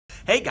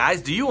Hey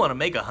guys, do you want to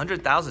make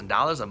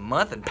 $100,000 a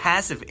month in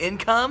passive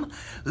income?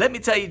 Let me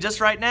tell you just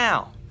right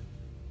now,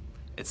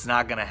 it's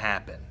not gonna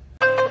happen.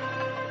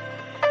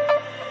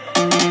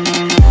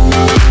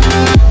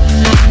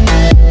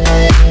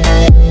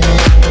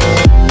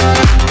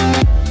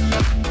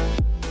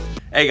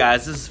 Hey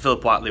guys, this is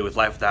Phillip Whatley with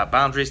Life Without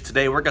Boundaries.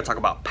 Today we're gonna talk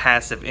about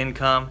passive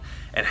income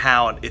and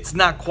how it's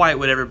not quite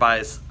what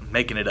everybody's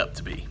making it up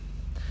to be.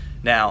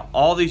 Now,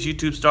 all these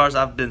YouTube stars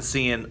I've been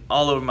seeing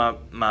all over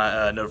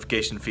my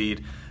notification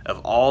feed of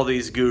all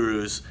these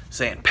gurus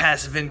saying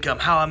passive income,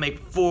 how I make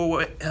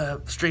 4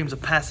 streams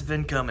of passive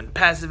income and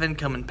passive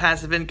income and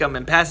passive income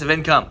and passive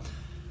income.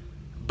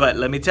 But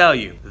let me tell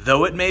you,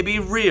 though it may be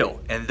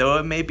real and though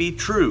it may be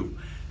true,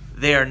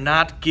 they are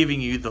not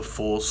giving you the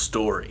full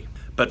story.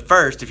 But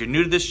first, if you're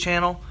new to this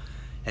channel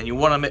and you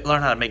want to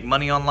learn how to make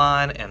money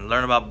online and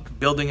learn about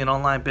building an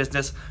online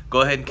business,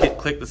 go ahead and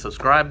click the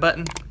subscribe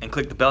button and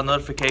click the bell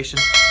notification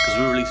because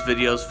we release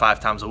videos 5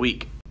 times a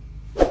week.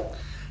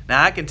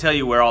 Now I can tell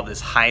you where all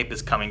this hype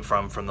is coming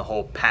from the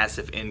whole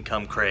passive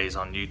income craze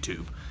on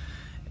YouTube.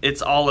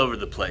 It's all over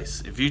the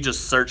place. If you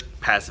just search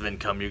passive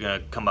income, you're going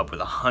to come up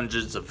with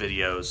hundreds of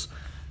videos.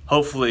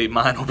 Hopefully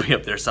mine will be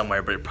up there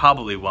somewhere, but it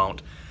probably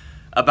won't,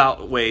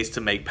 about ways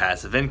to make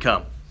passive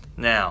income.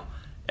 Now,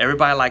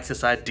 everybody likes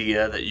this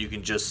idea that you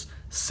can just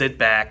sit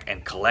back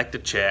and collect a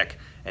check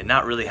and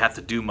not really have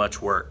to do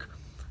much work.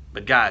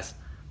 But guys,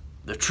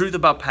 the truth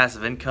about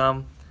passive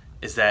income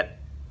is that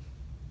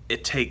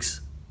it takes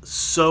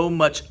so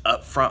much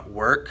upfront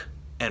work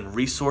and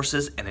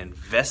resources and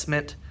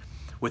investment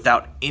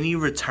without any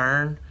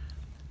return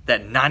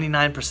that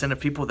 99% of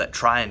people that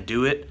try and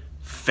do it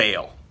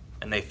fail,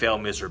 and they fail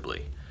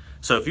miserably.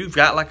 So if you've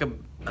got like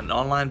an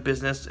online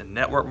business and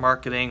network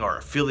marketing or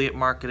affiliate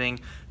marketing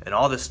and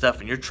all this stuff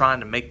and you're trying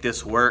to make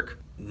this work,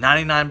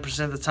 99%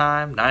 of the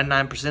time,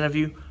 99% of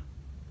you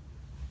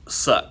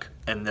suck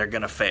and they're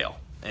gonna fail.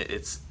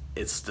 It's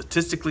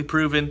statistically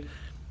proven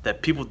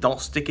that people don't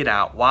stick it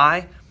out.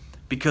 Why?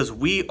 Because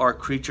we are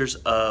creatures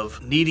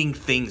of needing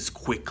things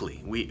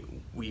quickly.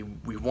 We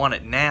want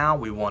it now,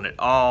 we want it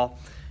all.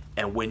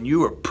 And when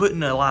you are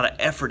putting a lot of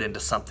effort into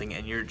something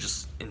and you're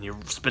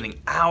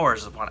spending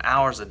hours upon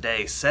hours a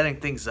day setting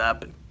things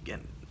up and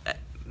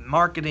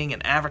marketing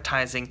and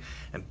advertising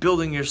and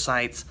building your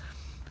sites,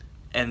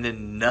 and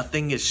then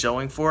nothing is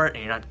showing for it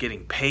and you're not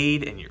getting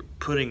paid, and you're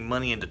putting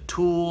money into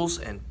tools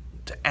and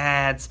to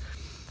ads,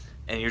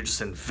 and you're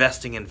just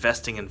investing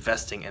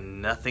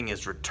and nothing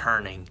is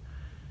returning,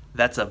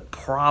 that's a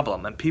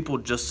problem. And people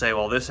just say,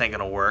 well, this ain't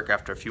gonna work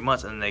after a few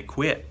months, and then they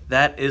quit.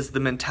 That is the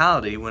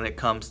mentality when it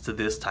comes to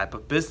this type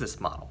of business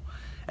model,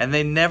 and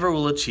they never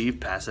will achieve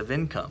passive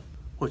income.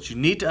 What you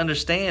need to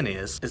understand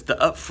is the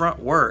upfront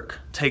work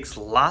takes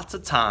lots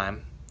of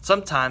time,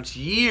 sometimes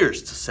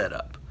years to set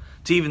up,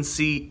 to even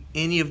see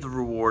any of the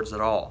rewards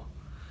at all.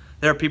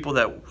 There are people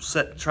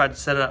that tried to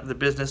set up the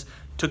business,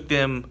 took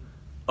them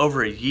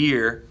over a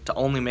year to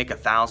only make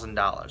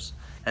 $1,000.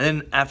 And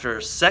then after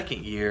a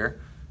second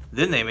year,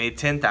 then they made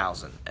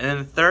 $10,000. And then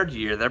the third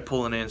year, they're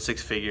pulling in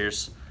 6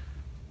 figures,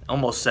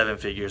 almost 7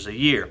 figures a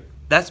year.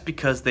 That's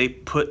because they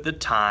put the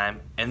time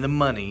and the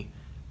money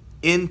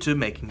into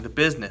making the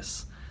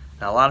business.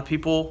 Now, a lot of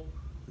people,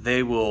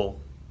 they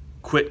will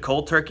quit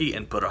cold turkey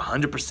and put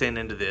 100%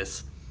 into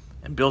this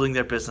and building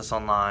their business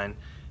online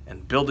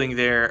and building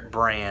their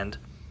brand,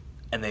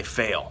 and they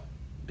fail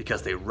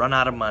because they run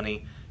out of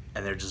money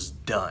and they're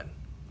just done.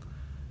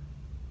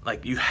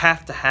 Like, you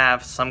have to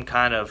have some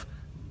kind of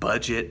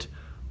budget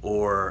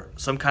or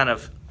some kind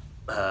of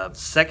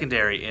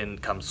secondary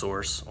income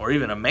source or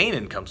even a main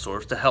income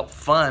source to help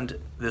fund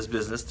this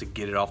business to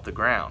get it off the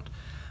ground.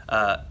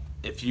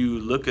 If you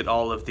look at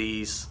all of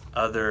these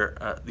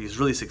other these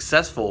really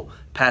successful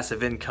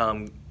passive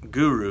income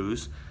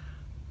gurus,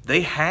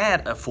 they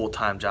had a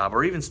full-time job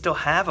or even still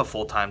have a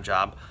full-time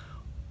job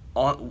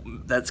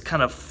that's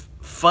kind of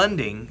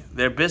funding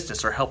their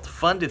business or helped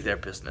funded their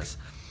business.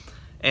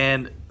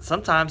 And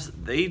sometimes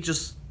they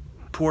just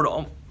poured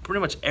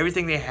pretty much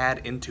everything they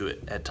had into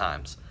it at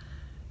times,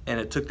 and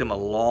it took them a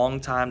long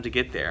time to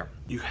get there.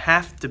 You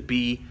have to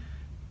be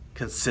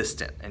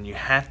consistent and you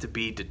have to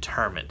be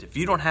determined. If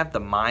you don't have the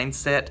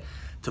mindset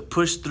to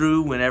push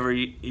through whenever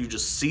you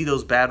just see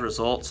those bad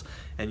results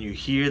and you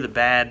hear the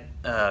bad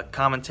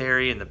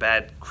commentary and the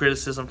bad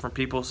criticism from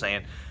people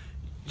saying,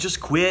 just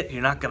quit,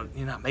 you're not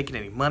making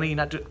any money, you're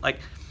not doing, like,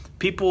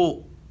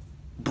 people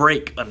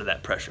break under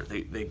that pressure.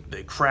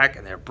 They crack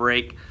and they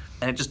break,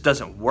 and it just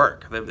doesn't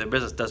work. Their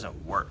business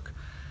doesn't work.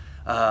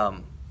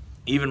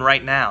 Even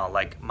right now,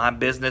 like my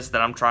business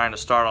that I'm trying to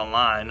start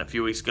online, a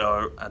few weeks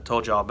ago, I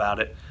told y'all about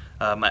it,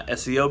 my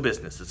SEO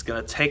business. It's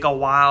gonna take a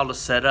while to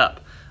set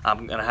up.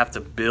 I'm gonna have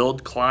to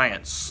build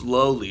clients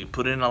slowly,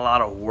 put in a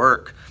lot of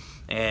work,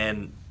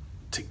 and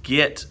to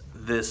get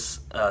this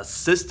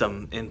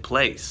system in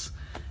place.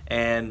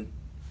 And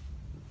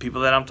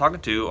people that I'm talking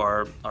to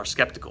are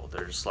skeptical.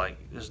 They're just like,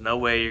 there's no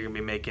way you're gonna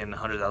be making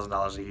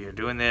 $100,000 a year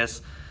doing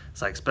this.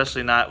 It's like,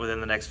 especially not within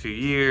the next few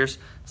years.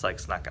 It's like,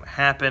 it's not gonna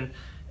happen.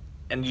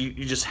 And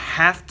you just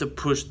have to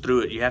push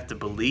through it. You have to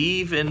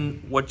believe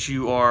in what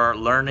you are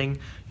learning.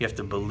 You have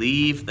to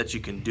believe that you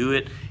can do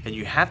it. And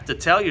you have to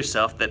tell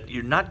yourself that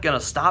you're not going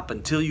to stop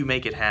until you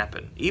make it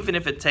happen. Even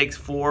if it takes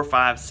 4,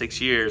 5,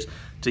 6 years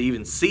to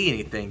even see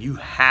anything, you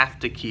have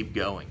to keep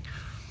going.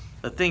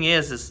 The thing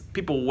is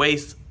people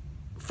waste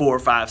 4,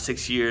 5,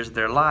 6 years of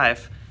their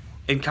life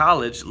in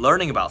college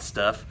learning about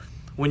stuff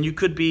when you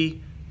could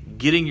be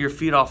getting your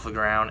feet off the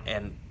ground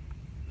and,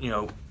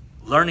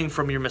 learning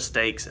from your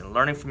mistakes and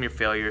learning from your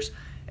failures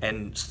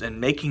and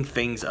making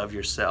things of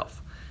yourself.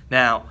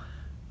 Now,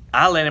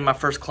 I landed my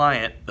first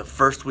client the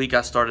first week I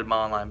started my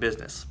online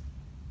business.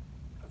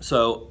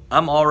 So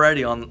I'm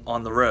already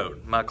on the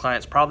road. My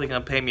client's probably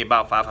going to pay me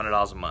about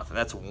 $500 a month, and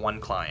that's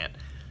one client.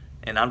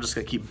 And I'm just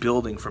going to keep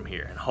building from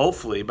here. And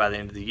hopefully by the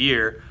end of the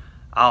year,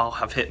 I'll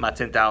have hit my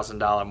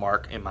 $10,000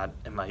 mark in my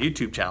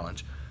YouTube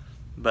challenge.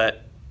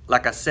 But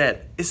like I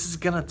said, this is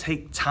going to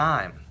take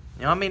time.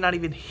 I may not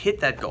even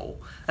hit that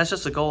goal. That's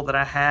just a goal that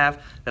I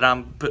have, that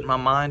I'm putting my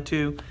mind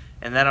to,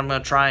 and that I'm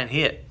going to try and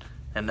hit.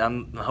 And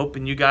I'm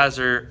hoping you guys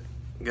are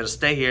going to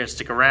stay here and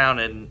stick around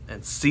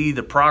and see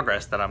the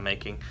progress that I'm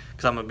making,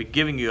 because I'm going to be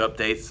giving you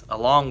updates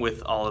along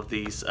with all of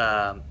these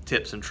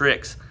tips and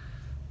tricks.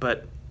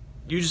 But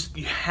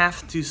you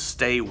have to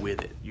stay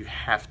with it. You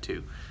have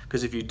to,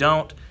 because if you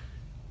don't,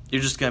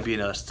 you're just going to be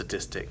another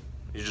statistic.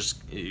 You're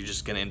just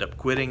going to end up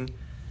quitting,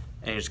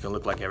 and you're just going to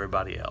look like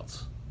everybody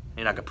else.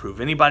 You're not going to prove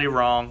anybody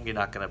wrong. You're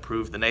not going to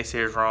prove the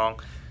naysayers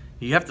wrong.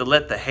 You have to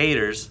let the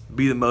haters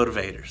be the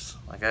motivators.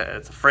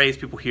 It's a phrase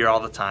people hear all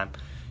the time.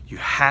 You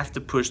have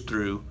to push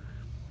through,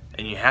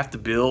 and you have to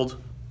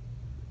build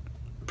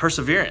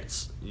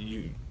perseverance.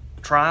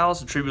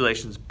 Trials and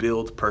tribulations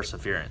build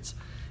perseverance,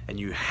 and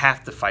you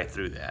have to fight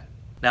through that.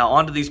 Now,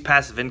 onto these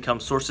passive income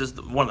sources.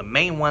 One of the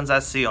main ones I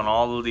see on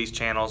all of these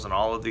channels and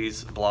all of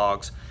these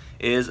blogs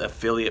is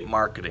affiliate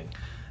marketing.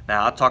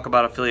 Now, I'll talk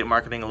about affiliate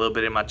marketing a little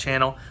bit in my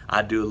channel.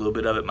 I do a little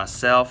bit of it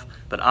myself,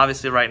 but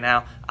obviously right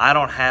now I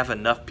don't have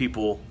enough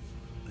people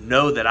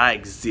know that I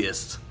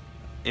exist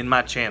in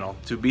my channel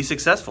to be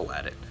successful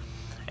at it.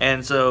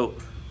 And so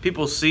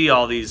people see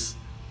all these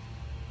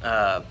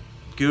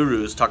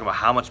gurus talking about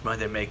how much money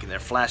they're making. They're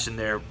flashing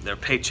their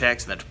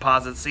paychecks and their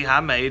deposits. See, I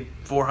made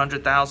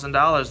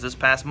 $400,000 this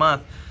past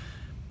month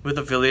with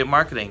affiliate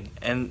marketing.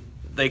 And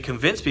they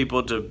convince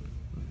people to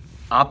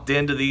opt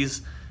into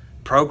these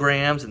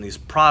programs and these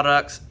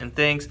products and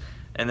things,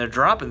 and they're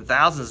dropping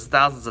thousands and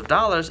thousands of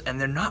dollars, and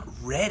they're not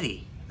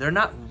ready. They're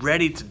not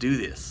ready to do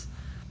this.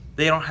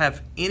 They don't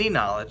have any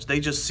knowledge. They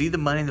just see the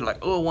money and they're like,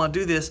 oh, I want to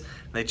do this.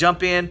 And they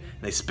jump in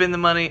and they spend the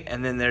money,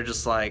 and then they're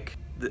just like,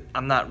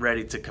 I'm not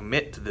ready to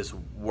commit to this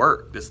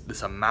work,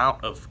 this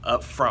amount of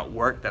upfront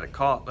work that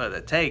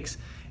it takes,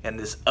 and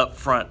this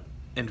upfront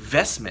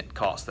investment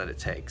cost that it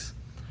takes.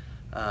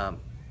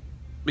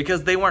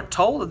 Because they weren't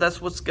told that that's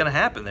what's going to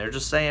happen. They're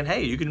just saying,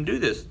 hey, you can do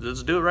this.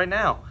 Let's do it right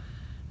now.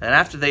 And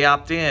after they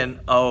opt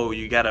in, oh,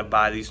 you got to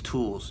buy these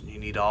tools. You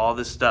need all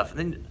this stuff. And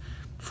then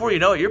before you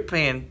know it, you're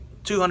paying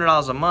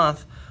 $200 a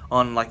month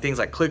on things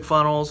like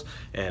ClickFunnels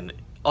and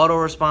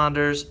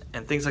autoresponders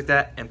and things like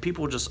that. And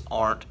people just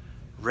aren't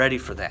ready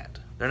for that.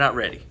 They're not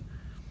ready.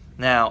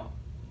 Now,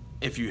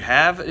 if you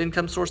have an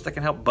income source that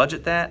can help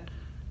budget that,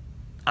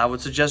 I would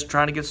suggest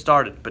trying to get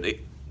started.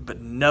 But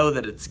know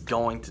that it's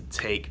going to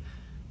take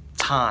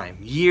time,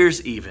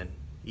 years even,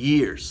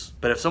 years.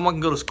 But if someone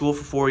can go to school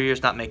for 4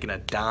 years not making a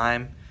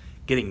dime,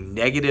 getting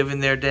negative in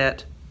their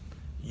debt,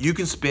 you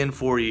can spend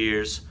 4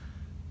 years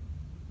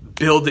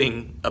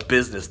building a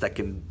business that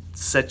can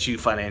set you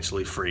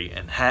financially free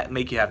and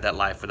make you have that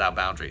life without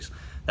boundaries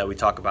that we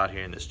talk about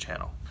here in this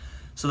channel.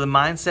 So the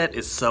mindset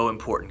is so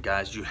important,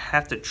 guys. You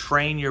have to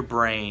train your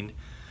brain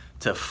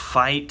to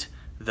fight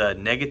the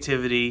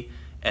negativity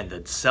and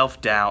the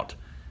self-doubt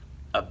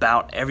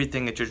about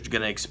everything that you're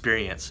going to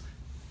experience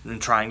in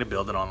trying to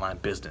build an online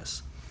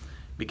business.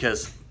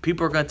 Because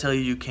people are going to tell you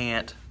you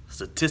can't,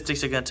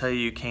 statistics are going to tell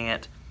you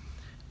can't,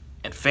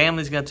 and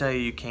family's going to tell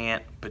you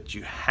can't, but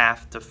you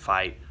have to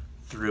fight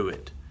through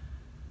it.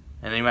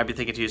 And then you might be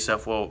thinking to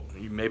yourself, well,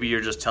 maybe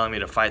you're just telling me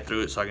to fight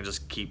through it so I can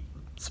just keep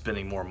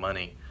spending more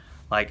money.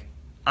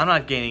 I'm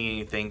not gaining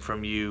anything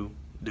from you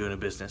doing a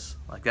business.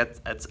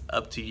 That's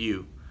up to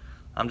you.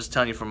 I'm just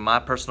telling you from my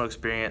personal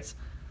experience.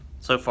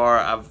 So far,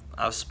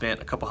 I've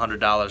spent a couple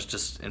 $100s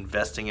just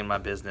investing in my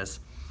business.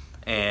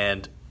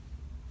 And,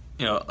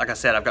 like I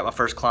said, I've got my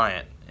first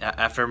client.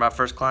 After my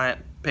first client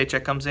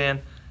paycheck comes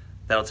in,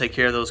 that'll take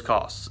care of those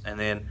costs. And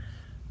then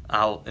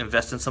I'll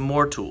invest in some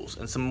more tools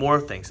and some more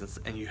things.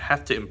 And you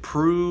have to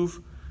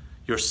improve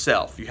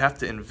yourself. You have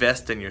to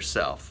invest in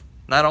yourself,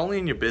 not only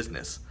in your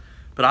business,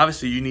 but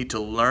obviously you need to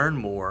learn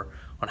more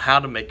on how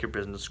to make your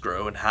business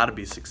grow and how to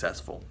be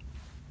successful.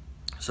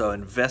 So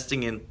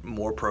investing in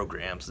more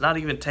programs, not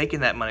even taking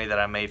that money that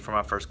I made from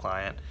my first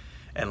client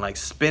and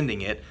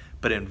spending it,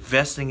 but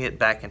investing it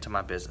back into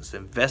my business,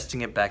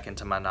 investing it back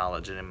into my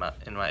knowledge and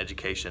in my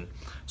education,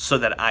 so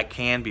that I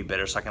can be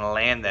better, so I can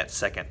land that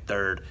second,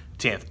 third,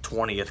 10th,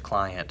 20th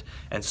client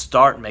and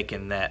start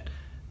making that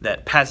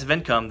passive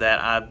income that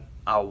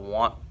I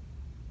want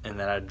and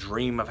that I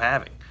dream of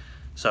having.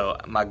 So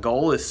my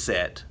goal is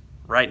set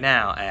right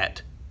now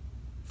at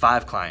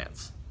 5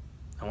 clients.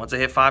 And once I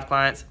hit 5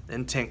 clients,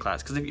 then 10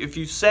 clients. Because if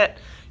you set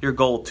your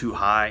goal too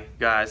high,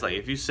 guys, like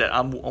if you set,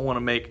 I want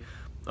to make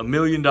 $1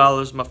 million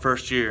my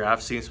first year.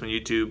 I've seen some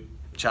YouTube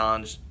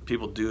challenge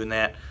people doing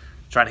that,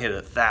 trying to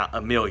hit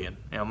a million.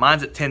 You know,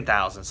 mine's at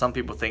 10,000. Some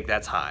people think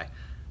that's high,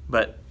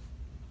 but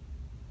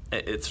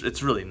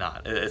it's really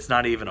not. It's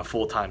not even a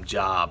full-time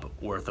job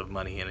worth of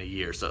money in a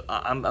year. So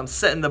I'm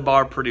setting the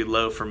bar pretty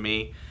low for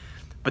me,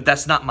 but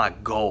that's not my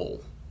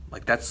goal.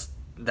 Like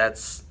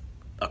that's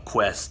a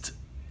quest,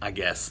 I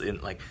guess,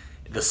 in like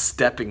the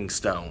stepping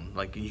stone.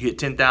 Like you hit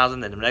 10,000,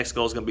 then the next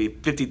goal is going to be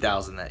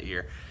 50,000 that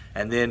year,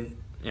 and then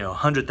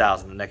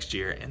 100,000 the next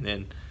year, and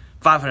then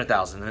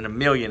 500,000, and then 1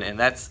 million, and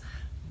that's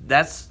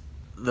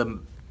the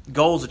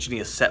goals that you need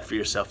to set for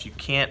yourself. You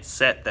can't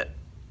set that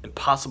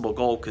impossible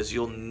goal because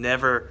you'll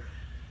never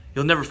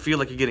feel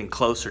like you're getting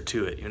closer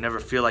to it. You'll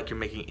never feel like you're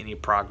making any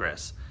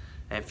progress.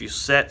 And if you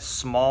set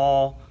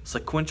small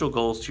sequential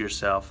goals to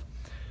yourself,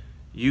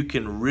 you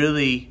can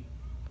really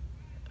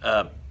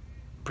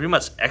pretty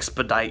much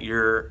expedite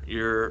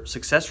your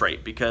success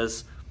rate,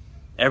 because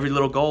every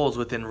little goal is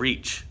within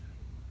reach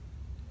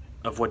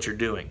of what you're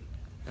doing.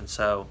 And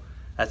so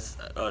that's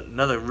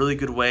another really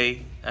good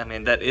way. I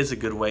mean, that is a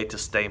good way to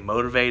stay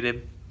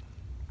motivated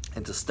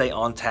and to stay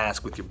on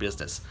task with your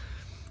business,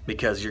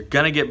 because you're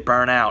gonna get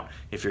burnt out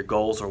if your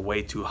goals are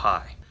way too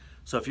high.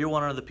 So if you're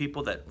one of the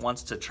people that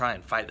wants to try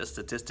and fight the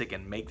statistic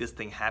and make this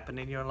thing happen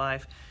in your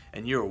life,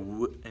 and you're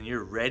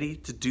ready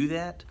to do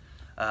that,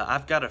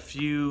 I've got a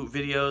few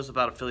videos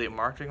about affiliate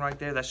marketing right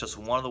there. That's just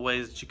one of the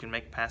ways that you can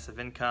make passive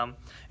income.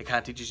 It kind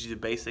of teaches you the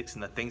basics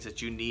and the things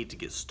that you need to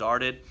get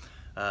started.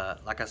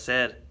 Like I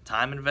said,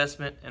 time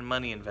investment and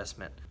money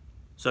investment.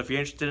 So if you're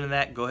interested in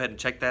that, go ahead and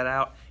check that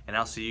out, and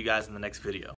I'll see you guys in the next video.